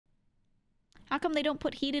How come they don't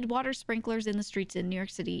put heated water sprinklers in the streets in New York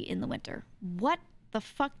City in the winter? What the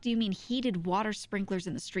fuck do you mean heated water sprinklers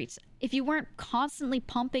in the streets? If you weren't constantly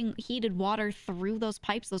pumping heated water through those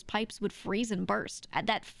pipes would freeze and burst.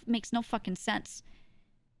 That makes no fucking sense.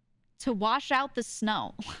 To wash out the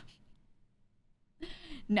snow.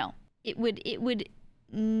 No, it would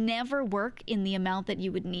never work in the amount that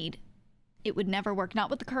you would need. It would never work. Not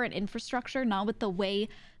with the current infrastructure, not with the way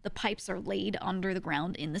the pipes are laid under the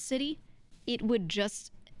ground in the city. It would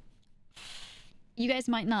just... You guys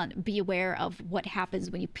might not be aware of what happens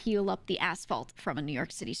when you peel up the asphalt from a New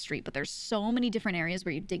York City street, but there's so many different areas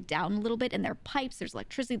where you dig down a little bit, and there are pipes, there's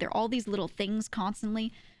electricity, there are all these little things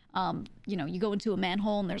constantly. You know, you go into a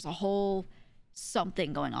manhole and there's a whole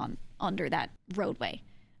something going on under that roadway.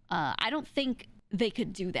 I don't think they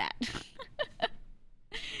could do that.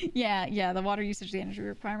 Yeah, the water usage, the energy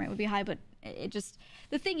requirement would be high, but it just...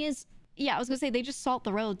 The thing is, yeah, I was gonna say, they just salt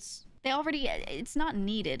the roads. They already... It's not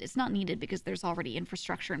needed. It's not needed because there's already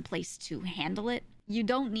infrastructure in place to handle it. You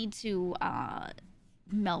don't need to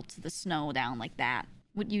melt the snow down like that.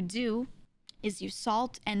 What you do is you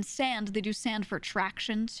salt and sand. They do sand for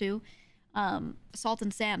traction too. Salt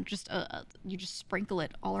and sand, you just sprinkle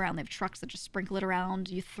it all around. They have trucks that just sprinkle it around.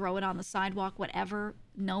 You throw it on the sidewalk, whatever.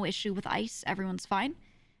 No issue with ice. Everyone's fine.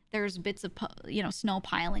 There's bits of, you know, snow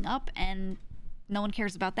piling up, and no one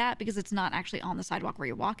cares about that because it's not actually on the sidewalk where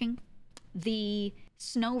you're walking. The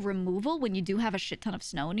snow removal, when you do have a shit ton of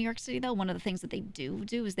snow in New York City, though, one of the things that they do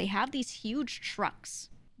is they have these huge trucks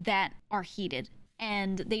that are heated,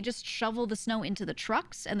 and they just shovel the snow into the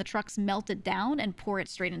trucks, and the trucks melt it down and pour it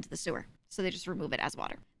straight into the sewer. So they just remove it as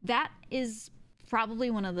water. That is probably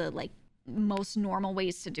one of the, like, most normal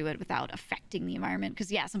ways to do it without affecting the environment. Because,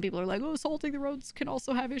 yeah, some people are like, oh, salting the roads can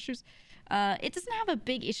also have issues. It doesn't have a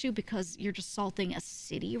big issue because you're just salting a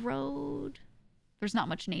city road. There's not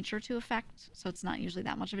much nature to affect, so it's not usually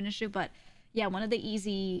that much of an issue. But yeah, one of the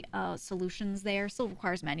easy solutions there, still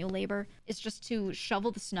requires manual labor, is just to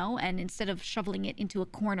shovel the snow, and instead of shoveling it into a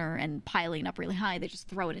corner and piling it up really high, they just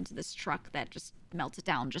throw it into this truck that just melts it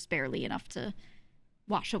down just barely enough to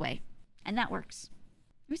wash away. And that works.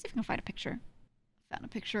 Let me see if I can find a picture. Found a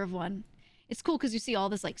picture of one. It's cool because you see all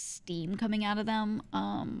this like steam coming out of them,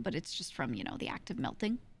 but it's just from, you know, the act of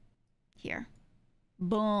melting. Here.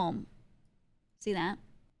 Boom. See that?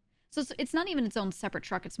 So it's not even its own separate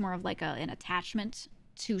truck. It's more of like an attachment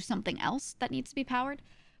to something else that needs to be powered.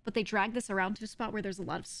 But they drag this around to a spot where there's a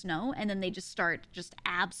lot of snow, and then they just start just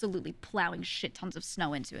absolutely plowing shit tons of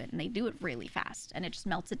snow into it. And they do it really fast, and it just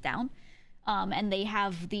melts it down. And they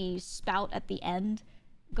have the spout at the end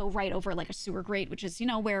go right over like a sewer grate, which is, you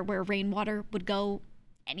know, where rainwater would go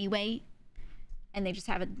anyway. And they just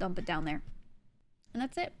have it dump it down there. And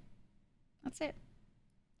that's it. That's it.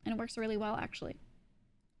 And it works really well, actually,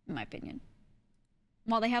 in my opinion.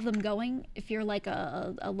 While they have them going, if you're like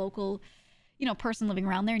a local, you know, person living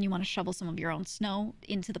around there and you want to shovel some of your own snow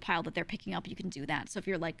into the pile that they're picking up, you can do that. So if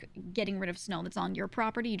you're like getting rid of snow that's on your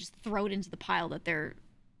property, you just throw it into the pile that they're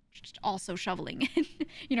just also shoveling,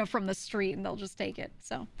 you know, from the street, and they'll just take it.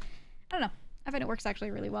 So I don't know. I find it works actually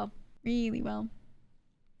really well. Really well.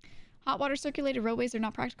 Hot water circulated roadways are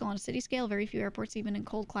not practical on a city scale. Very few airports, even in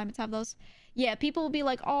cold climates, have those. Yeah, people will be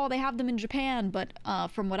like, oh, they have them in Japan. But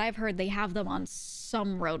from what I've heard, they have them on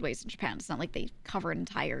some roadways in Japan. It's not like they cover an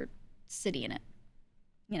entire city in it.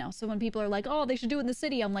 You know, so when people are like, oh, they should do it in the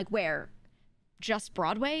city, I'm like, where? Just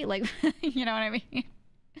Broadway? Like, you know what I mean?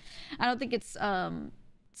 I don't think it's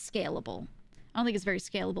scalable. I don't think it's very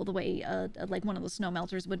scalable the way like one of those snow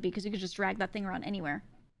melters would be, because you could just drag that thing around anywhere.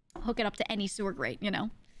 Hook it up to any sewer grate, you know?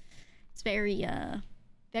 It's very,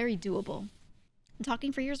 very doable. I'm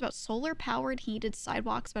talking for years about solar-powered heated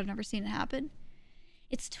sidewalks, but I've never seen it happen.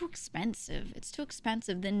 It's too expensive. It's too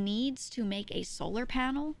expensive. The needs to make a solar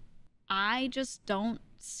panel, I just don't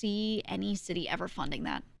see any city ever funding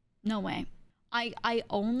that. No way. I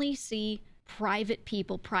only see private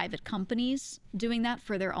people, private companies doing that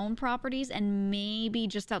for their own properties and maybe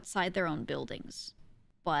just outside their own buildings.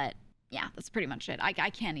 But yeah, that's pretty much it. I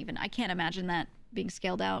can't imagine that being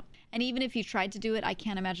scaled out. And even if you tried to do it, I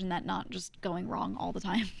can't imagine that not just going wrong all the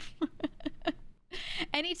time.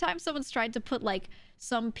 Anytime someone's tried to put like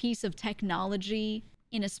some piece of technology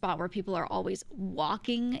in a spot where people are always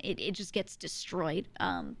walking, it just gets destroyed.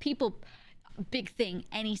 Big thing,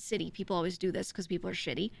 any city, people always do this because people are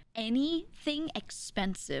shitty. Anything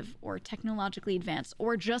expensive or technologically advanced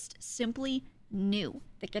or just simply new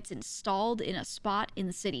that gets installed in a spot in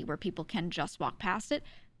the city where people can just walk past it,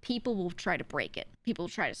 people will try to break it. People will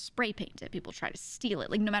try to spray paint it. People try to steal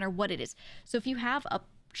it, like no matter what it is. So if you have a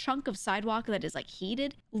chunk of sidewalk that is like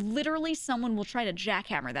heated, literally someone will try to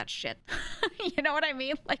jackhammer that shit. You know what I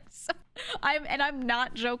mean? Like, so, I'm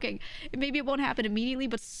not joking. Maybe it won't happen immediately,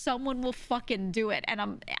 but someone will fucking do it.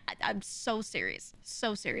 And I'm so serious.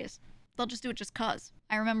 So serious. They'll just do it just cause.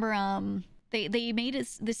 I remember they made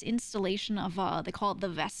this installation of they call it the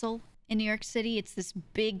Vessel in New York City. It's this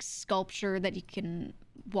big sculpture that you can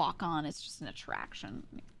walk on. It's just an attraction.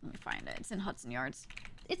 Let me find it. It's in Hudson Yards.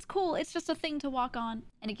 It's cool. It's just a thing to walk on,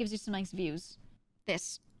 and it gives you some nice views.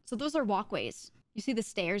 So those are walkways. You see the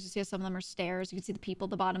stairs. You see how some of them are stairs. You can see the people at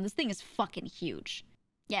the bottom. This thing is fucking huge.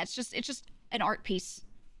 Yeah, it's just an art piece.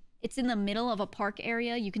 It's in the middle of a park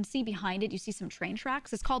area. You can see behind it, you see some train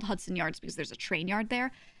tracks. It's called Hudson Yards because there's a train yard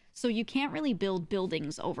there. So you can't really build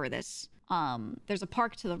buildings over this. There's a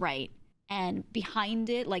park to the right, and behind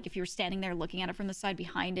it, like if you were standing there looking at it from the side,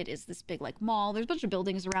 behind it is this big like mall. There's a bunch of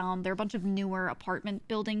buildings around. There are a bunch of newer apartment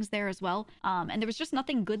buildings there as well. And there was just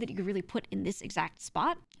nothing good that you could really put in this exact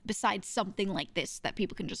spot besides something like this that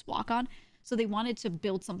people can just walk on. So they wanted to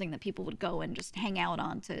build something that people would go and just hang out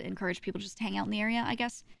on to encourage people to just hang out in the area, I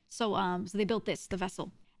guess. So they built this, the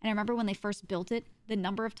Vessel. And I remember when they first built it, the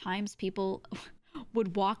number of times people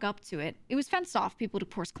would walk up to it. It was fenced off. People would, of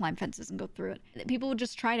course, climb fences and go through it. People would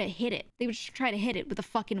just try to hit it. They would just try to hit it with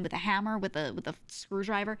a hammer, with a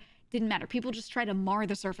screwdriver. Didn't matter. People just try to mar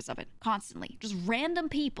the surface of it constantly. Just random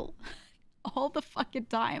people all the fucking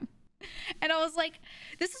time. And I was like,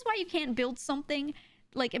 this is why you can't build something.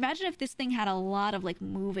 Like, imagine if this thing had a lot of like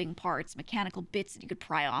moving parts, mechanical bits that you could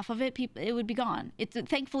pry off of it. It would be gone.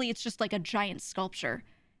 Thankfully, it's just like a giant sculpture,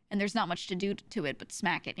 and there's not much to do to it but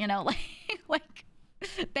smack it, you know? Like,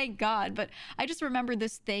 thank God. But I just remember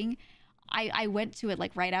this thing. I went to it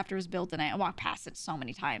like right after it was built, and I walked past it so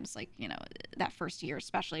many times. Like, you know, that first year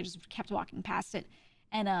especially, I just kept walking past it,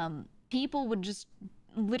 and people would just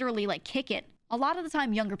literally like kick it. A lot of the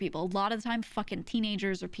time, younger people. A lot of the time, fucking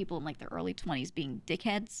teenagers or people in like their early 20s being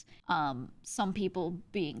dickheads. Some people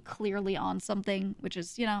being clearly on something, which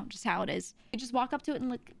is, you know, just how it is. You just walk up to it and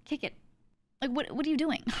like kick it. Like, what are you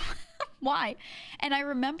doing? Why? And I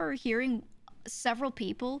remember hearing several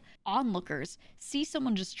people, onlookers, see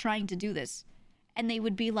someone just trying to do this, and they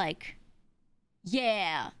would be like,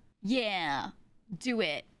 yeah, do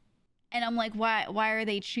it. And I'm like, why are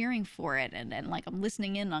they cheering for it? And like, I'm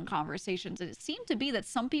listening in on conversations, and it seemed to be that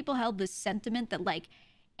some people held this sentiment that like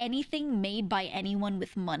anything made by anyone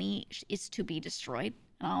with money is to be destroyed.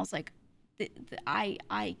 And I was like, I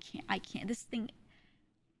can't, this thing,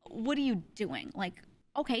 what are you doing? Like,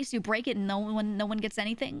 okay, so you break it and no one gets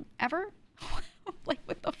anything ever? Like,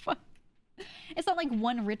 what the fuck? It's not like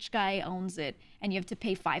one rich guy owns it and you have to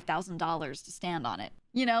pay $5,000 to stand on it.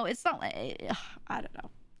 You know, it's not like, I don't know.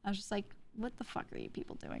 I was just like, what the fuck are you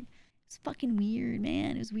people doing? It's fucking weird,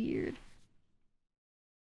 man. It was weird.